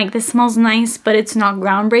it, I'm like, this smells nice, but it's not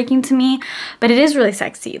groundbreaking to me. But it is really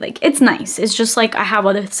sexy. Like, it's nice. It's just like I have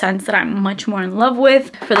other scents that I'm much more in love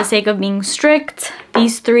with. For the sake of being strict,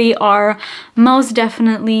 these three are most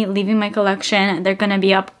definitely leaving my collection. They're gonna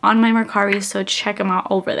be up on my Mercari, so check them out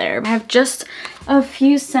over there. I have just a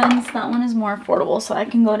few scents. That one is more affordable, so I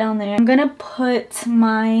can go down there. I'm gonna put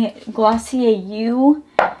my Glossier U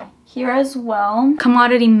here as well.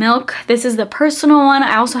 Commodity Milk, this is the personal one.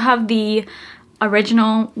 I also have the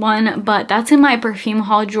original one, but that's in my perfume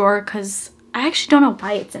haul drawer because I actually don't know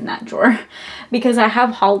why it's in that drawer because I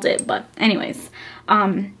have hauled it. But anyways,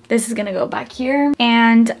 this is gonna go back here.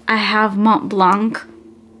 And I have Mont Blanc.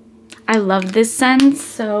 I love this scent,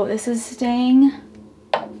 so this is staying.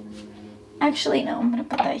 Actually, no, I'm gonna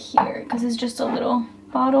put that here because it's just a little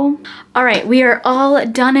bottle. All right, we are all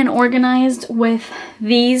done and organized with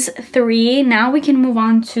these three. Now we can move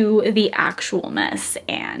on to the actual mess.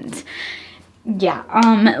 And yeah,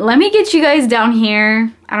 let me get you guys down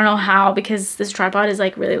here. I don't know how because this tripod is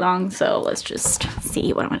like really long, so let's just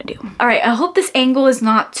see what I'm gonna do. All right, I hope this angle is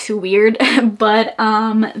not too weird, but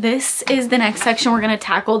this is the next section we're gonna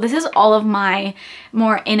tackle. This is all of my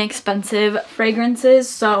more inexpensive fragrances,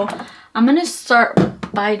 so I'm gonna start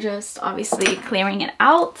by just obviously clearing it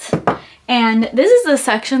out. And this is the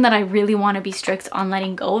section that I really want to be strict on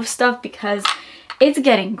letting go of stuff because it's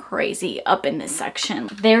getting crazy up in this section.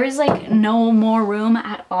 There is like no more room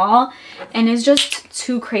at all, and it's just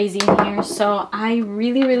too crazy in here. So I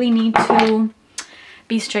really need to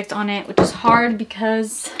be strict on it, which is hard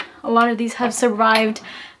because a lot of these have survived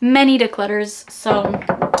many declutters. So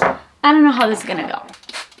I don't know how this is gonna go.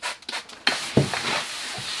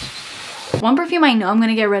 One perfume I know I'm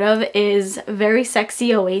gonna get rid of is Very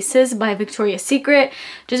Sexy Oasis by Victoria's Secret,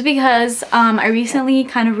 just because I recently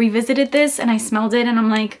kind of revisited this and I smelled it and I'm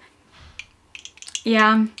like,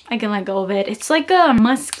 yeah, I can let go of it. It's like a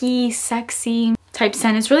musky, sexy type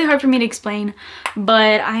scent. It's really hard for me to explain,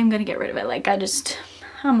 but I'm gonna get rid of it. Like,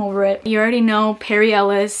 I'm over it. You already know Perry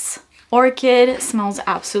Ellis Orchid smells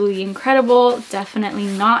absolutely incredible. Definitely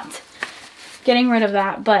not getting rid of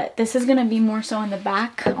that, but this is gonna be more so in the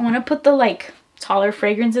back. I want to put the like taller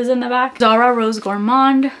fragrances in the back. Zara Rose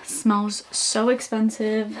Gourmand smells so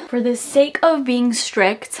expensive. For the sake of being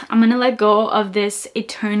strict, I'm gonna let go of this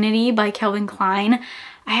Eternity by Calvin Klein.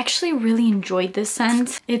 I actually really enjoyed this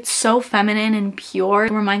scent. It's so feminine and pure.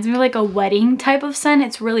 It reminds me of like a wedding type of scent.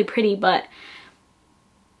 It's really pretty, but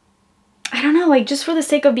I don't know, like just for the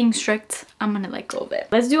sake of being strict, I'm gonna let go of it.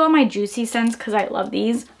 Let's do all my Juicy scents because I love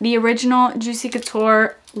these. The original Juicy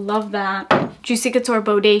Couture, love that. Juicy Couture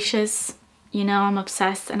Bodacious, you know I'm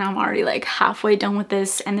obsessed, and I'm already like halfway done with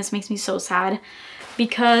this, and this makes me so sad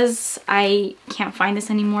because I can't find this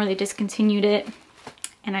anymore. They discontinued it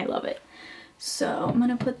and I love it. So I'm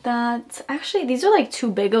gonna put that. Actually, these are like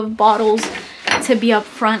too big of bottles to be up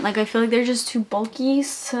front. Like I feel like they're just too bulky,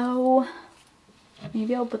 so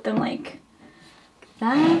maybe I'll put them like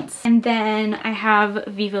that. And then I have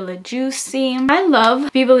Viva La Juicy. I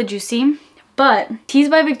love Viva La Juicy, but Tease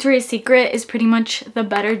by Victoria's Secret is pretty much the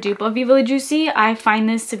better dupe of Viva La Juicy. I find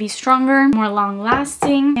this to be stronger, more long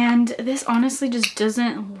lasting, and this honestly just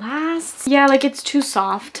doesn't last. Yeah, like it's too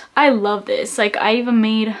soft. I love this. Like I even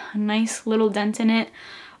made a nice little dent in it,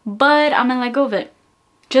 but I'm gonna let go of it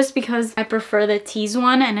just because I prefer the Tease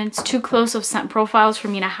one and it's too close of scent profiles for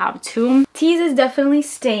me to have two. Tease is definitely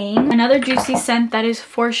staying. Another juicy scent that is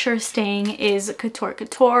for sure staying is Couture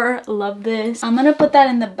Couture. Love this. I'm gonna put that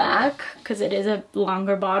in the back because it is a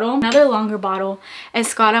longer bottle. Another longer bottle,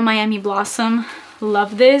 Escada Miami Blossom.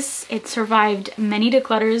 Love this. It survived many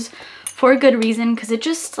declutters for a good reason because it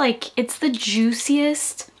just like, it's the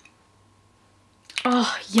juiciest,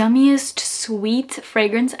 oh, yummiest sweet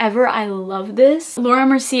fragrance ever. I love this. Laura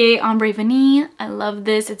Mercier Ombre Vanille. I love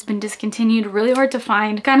this. It's been discontinued, really hard to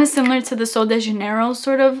find. Kind of similar to the Sol de Janeiro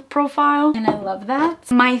sort of profile, and I love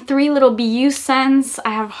that. My three little BU scents.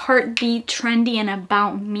 I have Heartbeat, Trendy, and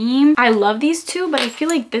About Me. I love these two, but I feel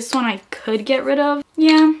like this one I could get rid of.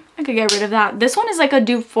 Yeah, I could get rid of that. This one is like a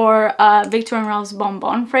dupe for Victor & Rolf's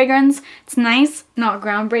Bonbon fragrance. It's nice, not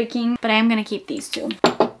groundbreaking, but I am gonna keep these two.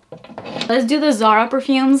 Let's do the Zara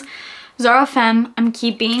perfumes. Zara Femme I'm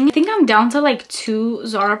keeping. I think I'm down to like 2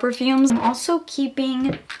 Zara perfumes. I'm also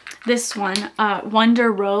keeping this one,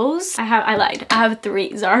 Wonder Rose. I lied. I have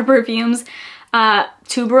 3 Zara perfumes.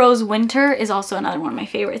 Tuberose Winter is also another one of my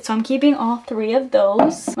favorites. So I'm keeping all 3 of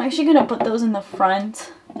those. I'm actually gonna put those in the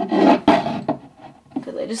front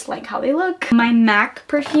because I just like how they look. My MAC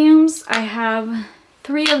perfumes, I have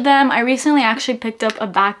 3 of them. I recently actually picked up a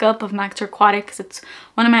backup of MAC Turquatic because it's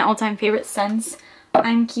one of my all-time favorite scents.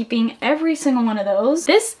 I'm keeping every single one of those.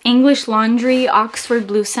 This English Laundry Oxford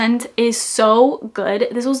Blue scent is so good.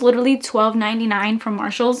 This was literally $12.99 from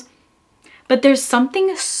Marshall's. But there's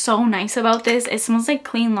something so nice about this. It smells like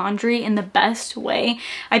clean laundry in the best way.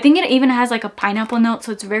 I think it even has like a pineapple note,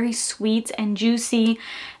 so it's very sweet and juicy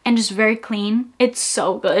and just very clean. It's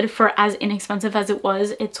so good for as inexpensive as it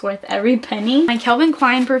was. It's worth every penny. My Calvin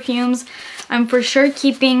Klein perfumes, I'm for sure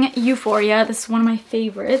keeping Euphoria. This is one of my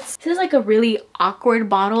favorites. This is like a really awkward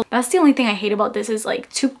bottle. That's the only thing I hate about this, is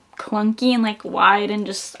like too clunky and like wide and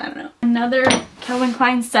just, I don't know. Another Calvin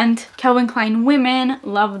Klein scent, Calvin Klein Women.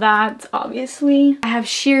 Love that, obviously. I have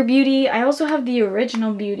Sheer Beauty. I also have the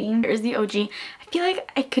Original Beauty. There's the OG. I feel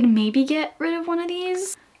like I could maybe get rid of one of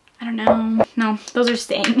these. I don't know. No, those are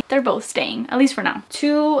staying. They're both staying, at least for now.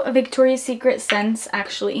 2 Victoria's Secret scents,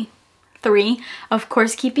 actually 3. Of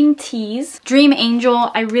course, keeping Tease. Dream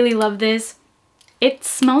Angel. I really love this. It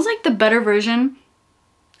smells like the better version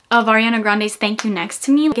of Ariana Grande's Thank You Next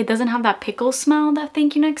to Me. Like, it doesn't have that pickle smell that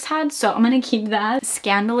Thank You Next had, so I'm gonna keep that.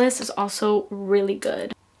 Scandalous is also really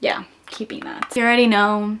good. Yeah, keeping that. You already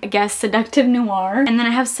know, I guess, Seductive Noir. And then I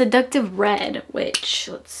have Seductive Red, which,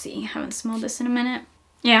 let's see, haven't smelled this in a minute.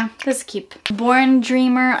 Yeah, let's keep. Born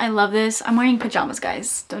Dreamer, I love this. I'm wearing pajamas,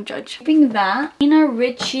 guys, don't judge. Keeping that. Nina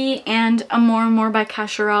Ricci and Amor Amor by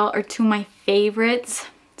Cacharel are 2 of my favorites,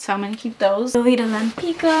 so I'm gonna keep those. Lolita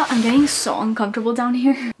Lampica. I'm getting so uncomfortable down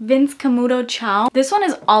here. Vince Camuto Ciao. This one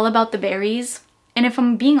is all about the berries. And if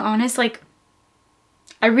I'm being honest, like,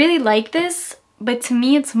 I really like this, but to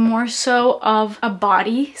me it's more so of a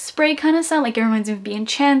body spray kind of scent. Like, it reminds me of Be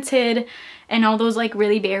Enchanted and all those like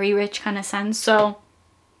really berry rich kind of scents. So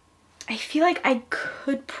I feel like I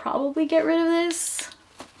could probably get rid of this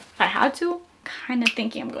if I had to. Kind of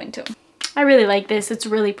thinking I'm going to. I really like this. It's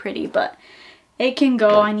really pretty, but it can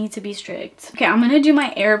go. I need to be strict. Okay, I'm gonna do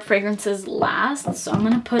my Arab fragrances last. So I'm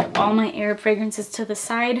gonna put all my Arab fragrances to the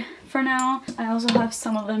side for now. I also have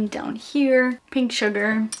some of them down here. Pink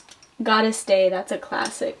Sugar. Gotta Stay, that's a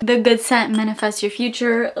classic. The Good Scent, Manifest Your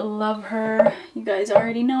Future. Love her. You guys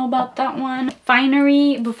already know about that one.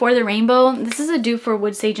 Finery, Before the Rainbow. This is a dupe for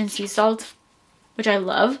Wood Sage and Sea Salt, which I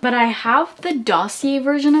love. But I have the Dossier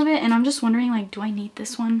version of it, and I'm just wondering, like, do I need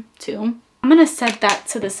this one too? I'm gonna set that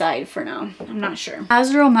to the side for now. I'm not sure.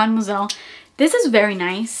 Azrael Mademoiselle. This is very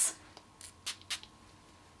nice,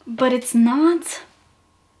 but it's not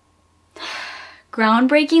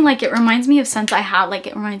groundbreaking. Like, it reminds me of scents I have. Like,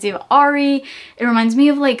 it reminds me of Ari. It reminds me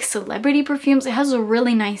of like celebrity perfumes. It has a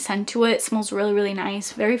really nice scent to it. It smells really, really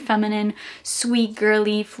nice. Very feminine, sweet,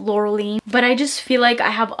 girly, florally. But I just feel like I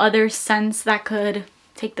have other scents that could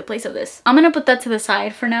take the place of this. I'm gonna put that to the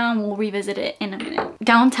side for now and we'll revisit it in a minute.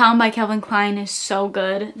 Downtown by Calvin Klein is so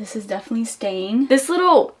good. This is definitely staying. This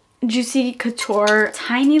little Juicy Couture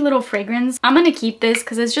tiny little fragrance. I'm gonna keep this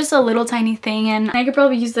because it's just a little tiny thing and I could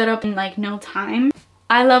probably use that up in like no time.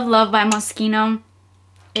 I Love Love by Moschino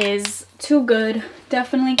is too good.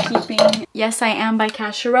 Definitely keeping. Yes I Am by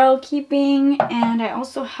Cacharel, keeping. And I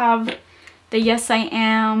also have the Yes I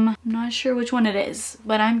Am. I'm not sure which one it is,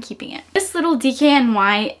 but I'm keeping it. This little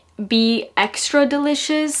DKNY Be Extra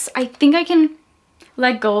Delicious. I think I can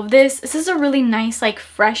let go of this. This is a really nice, like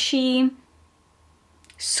freshy,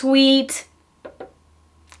 sweet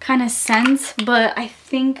kind of scent, but I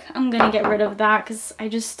think I'm gonna get rid of that because I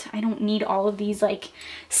don't need all of these like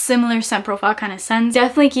similar scent profile kind of scents.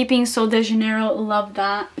 Definitely keeping Sol de Janeiro, love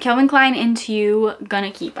that. Calvin Klein Into You,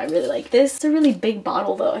 gonna keep. I really like this. It's a really big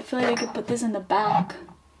bottle though. I feel like I could put this in the back.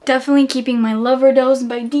 Definitely keeping my Lover Dose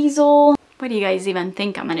by Diesel. What do you guys even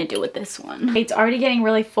think I'm gonna do with this one? It's already getting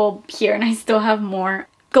really full here and I still have more.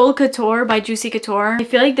 Gold Couture by Juicy Couture. I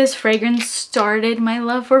feel like this fragrance started my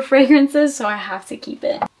love for fragrances, so I have to keep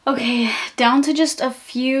it. Okay, down to just a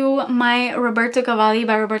few. My Roberto Cavalli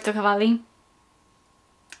by Roberto Cavalli.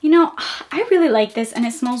 You know, I really like this and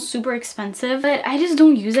it smells super expensive, but I just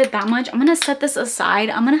don't use it that much. I'm gonna set this aside.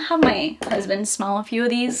 I'm gonna have my husband smell a few of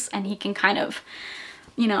these and he can kind of,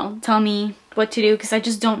 you know, tell me what to do because I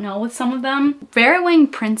just don't know with some of them. Vera Wang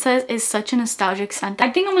Princess is such a nostalgic scent. I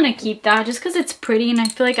think I'm gonna keep that just because it's pretty and I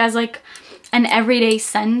feel like as like an everyday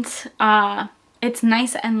scent, it's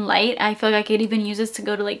nice and light. I feel like I could even use this to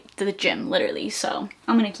go to like to the gym literally, so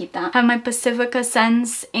I'm gonna keep that. I have my Pacifica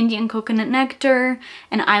scents, Indian Coconut Nectar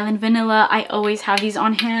and Island Vanilla. I always have these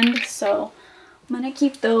on hand, so I'm gonna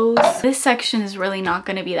keep those. This section is really not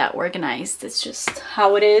gonna be that organized. It's just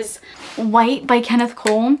how it is. White by Kenneth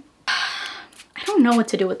Cole. I don't know what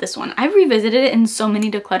to do with this one. I've revisited it in so many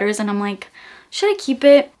declutters and I'm like, should I keep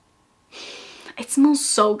it? It smells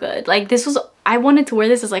so good. Like this was, I wanted to wear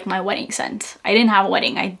this as like my wedding scent. I didn't have a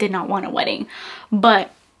wedding. I did not want a wedding,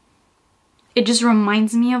 but it just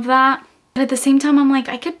reminds me of that. But at the same time, I'm like,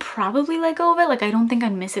 I could probably let go of it. Like, I don't think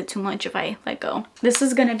I'd miss it too much if I let go. This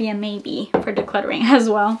is gonna be a maybe for decluttering as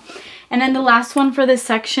well. And then the last one for this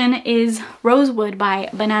section is Rosewood by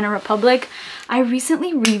Banana Republic. I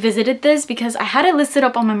recently revisited this because I had it listed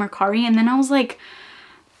up on my Mercari and then I was like,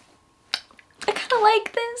 I kind of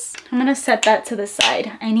like this. I'm gonna set that to the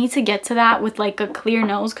side. I need to get to that with like a clear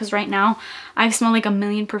nose because right now I've smelled like a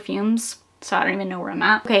million perfumes. So I don't even know where I'm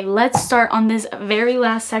at. Okay, let's start on this very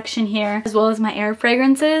last section here, as well as my air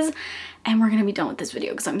fragrances. And we're gonna be done with this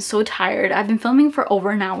video because I'm so tired. I've been filming for over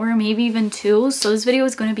an hour, maybe even 2. So this video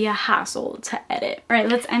is gonna be a hassle to edit. All right,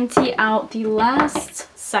 let's empty out the last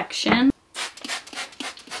section.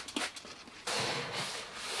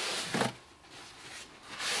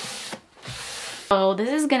 So this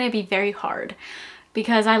is gonna be very hard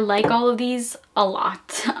because I like all of these a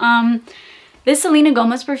lot. This Selena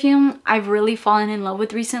Gomez perfume I've really fallen in love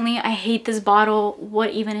with recently. I hate this bottle.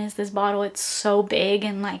 What even is this bottle? It's so big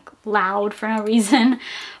and like loud for no reason.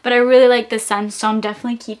 But I really like the scent, so I'm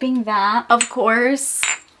definitely keeping that. Of course,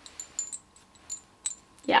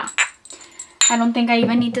 yeah. I don't think I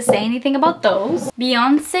even need to say anything about those.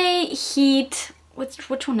 Beyonce Heat.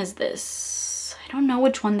 Which one is this? I don't know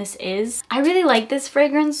which one this is. I really like this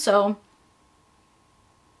fragrance, so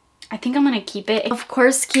I think I'm gonna keep it. Of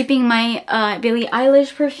course, keeping my Billie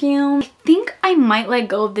Eilish perfume. I think I might let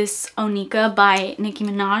go of this Onika by Nicki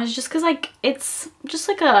Minaj just because like it's just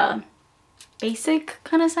like a basic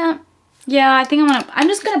kind of scent. Yeah, I think I'm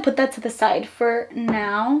just gonna put that to the side for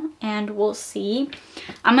now and we'll see.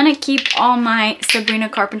 I'm gonna keep all my Sabrina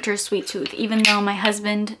Carpenter Sweet Tooth even though my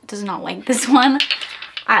husband does not like this one.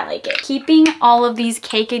 I like it. Keeping all of these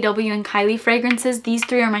KKW and Kylie fragrances. These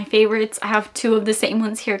 3 are my favorites. I have 2 of the same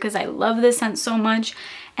ones here because I love this scent so much.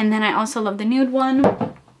 And then I also love the nude one.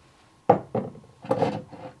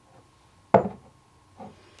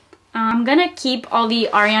 I'm gonna keep all the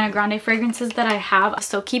Ariana Grande fragrances that I have.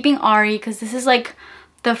 So keeping Ari because this is like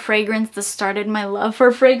the fragrance that started my love for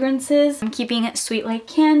fragrances. I'm keeping Sweet Like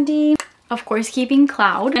Candy. Of course, keeping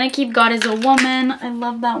Cloud. I'm gonna keep God Is a Woman. I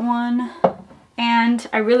love that one. And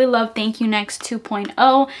I really love Thank You Next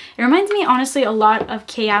 2.0. It reminds me honestly a lot of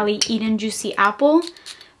Kayali Eden Juicy Apple,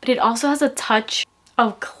 but it also has a touch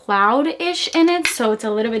of cloud-ish in it, so it's a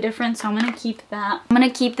little bit different, so I'm gonna keep that. I'm gonna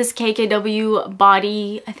keep this KKW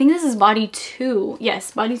Body, I think this is Body 2. Yes,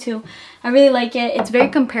 Body 2. I really like it. It's very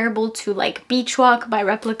comparable to like Beach Walk by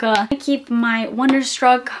Replica. I keep my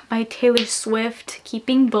Wonderstruck by Taylor Swift,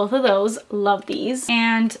 keeping both of those. Love these.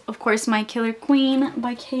 And of course my Killer Queen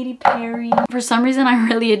by Katy Perry. For some reason I'm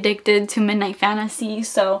really addicted to Midnight Fantasy,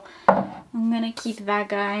 so I'm gonna keep that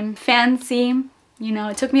guy. Fancy. You know,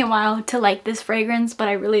 it took me a while to like this fragrance, but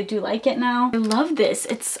I really do like it now. I love this.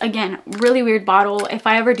 It's, again, really weird bottle. If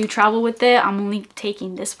I ever do travel with it, I'm only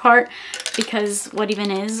taking this part because what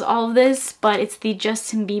even is all of this? But it's the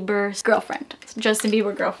Justin Bieber Girlfriend. Justin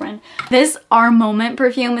Bieber Girlfriend. This Our Moment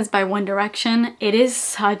perfume is by One Direction. It is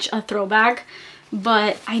such a throwback,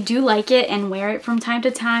 but I do like it and wear it from time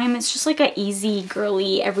to time. It's just like a easy,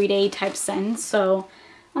 girly, everyday type scent, so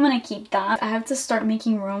I'm gonna keep that. I have to start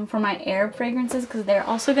making room for my Air fragrances because they're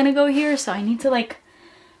also gonna go here, so I need to like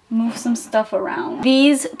move some stuff around.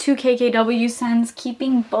 These two KKW scents,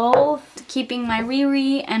 keeping both, keeping my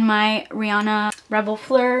Riri and my Rihanna Rebel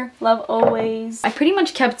Fleur, Love Always. I pretty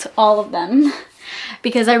much kept all of them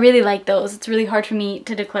because I really like those. It's really hard for me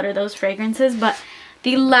to declutter those fragrances, but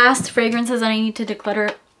the last fragrances that I need to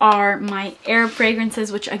declutter are my Air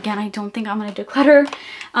fragrances, which again, I don't think I'm gonna declutter.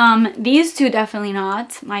 These two, definitely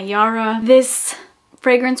not. My Yara. This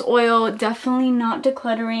fragrance oil, definitely not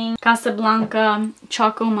decluttering. Casablanca,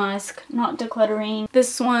 Choco Musk, not decluttering.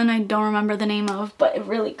 This one, I don't remember the name of, but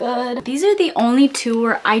really good. These are the only two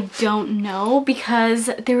where I don't know because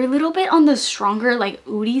they're a little bit on the stronger, like,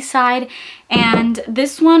 oud-y side. And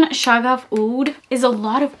this one, Shagaf Oud, is a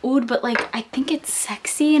lot of oud, but like, I think it's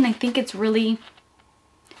sexy and I think it's really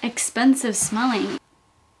expensive smelling.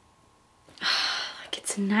 Like,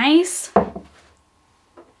 it's nice,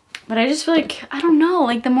 but I just feel like, I don't know,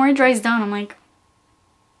 like the more it dries down, I'm like,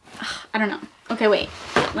 ugh, I don't know. Okay, wait,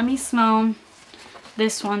 let me smell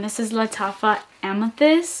this one. This is Lattafa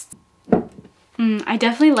Amethyst. I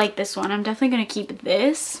definitely like this one. I'm definitely gonna keep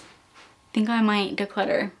this. I think I might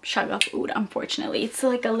declutter Shagaf Oud, unfortunately. It's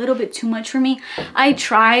like a little bit too much for me. I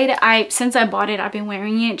tried, since I bought it, I've been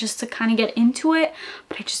wearing it just to kind of get into it,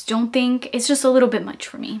 but I just don't think, it's just a little bit much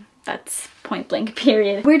for me. That's point blank,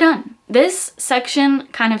 period. We're done. This section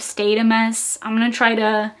kind of stayed a mess. I'm gonna try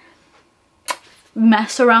to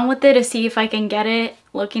mess around with it to see if I can get it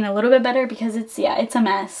looking a little bit better because it's, yeah, it's a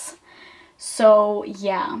mess. So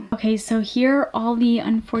yeah. Okay, so here are all the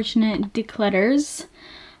unfortunate declutters.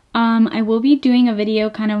 I will be doing a video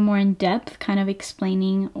kind of more in depth, kind of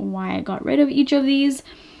explaining why I got rid of each of these.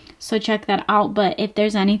 So check that out. But if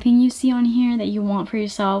there's anything you see on here that you want for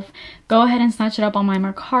yourself, go ahead and snatch it up on my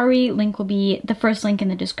Mercari. Link will be the first link in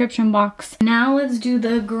the description box. Now let's do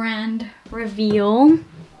the grand reveal.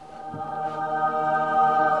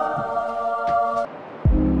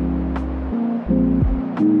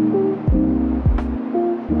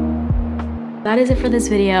 That is it for this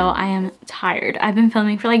video. I am tired. I've been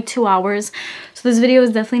filming for like 2 hours, so this video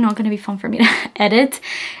is definitely not going to be fun for me to edit.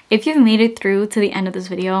 If you've made it through to the end of this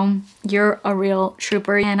video, you're a real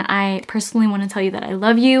trooper, and I personally want to tell you that I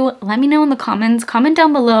love you. Let me know in the comments. Comment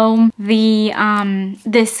down below the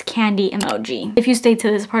this candy emoji if you stayed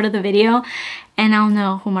to this part of the video, and I'll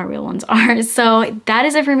know who my real ones are. So that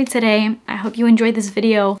is it for me today. I hope you enjoyed this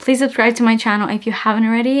video. Please subscribe to my channel if you haven't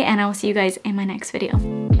already, and I will see you guys in my next video.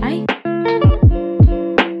 Bye.